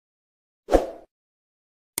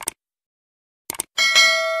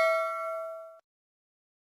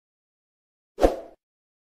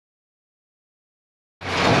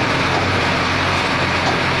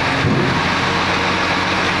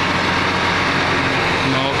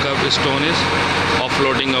Kerbstone is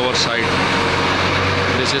offloading our site.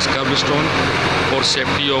 This is Kerbstone for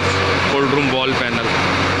safety of cold room wall panel.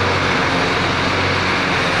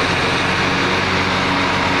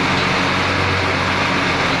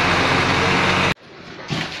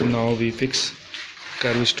 Now we fix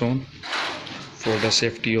Kerbstone for the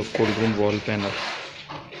safety of cold room wall panel.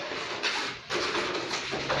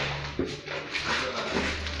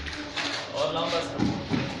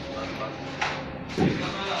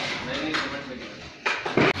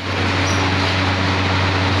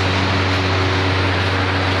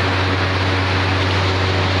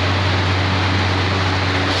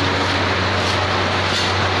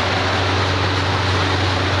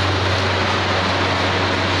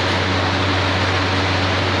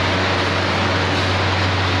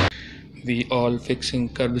 We all fixing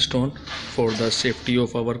Kerbstone for the safety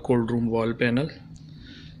of our cold room wall panel.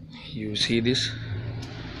 You see this,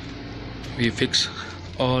 we fix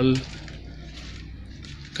all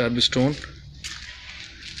Kerbstone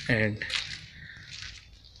and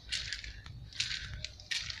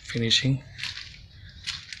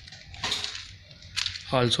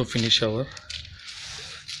also finish our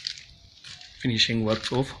finishing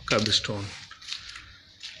works of Kerbstone.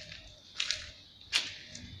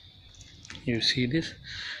 You see this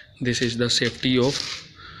is the safety of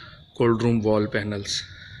cold room wall panels.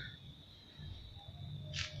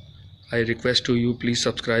 I request to you, please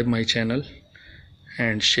subscribe my channel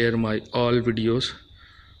and share my all videos.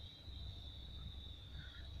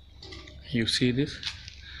 You see this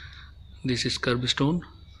is Kerbstone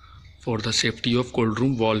for the safety of cold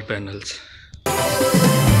room wall panels.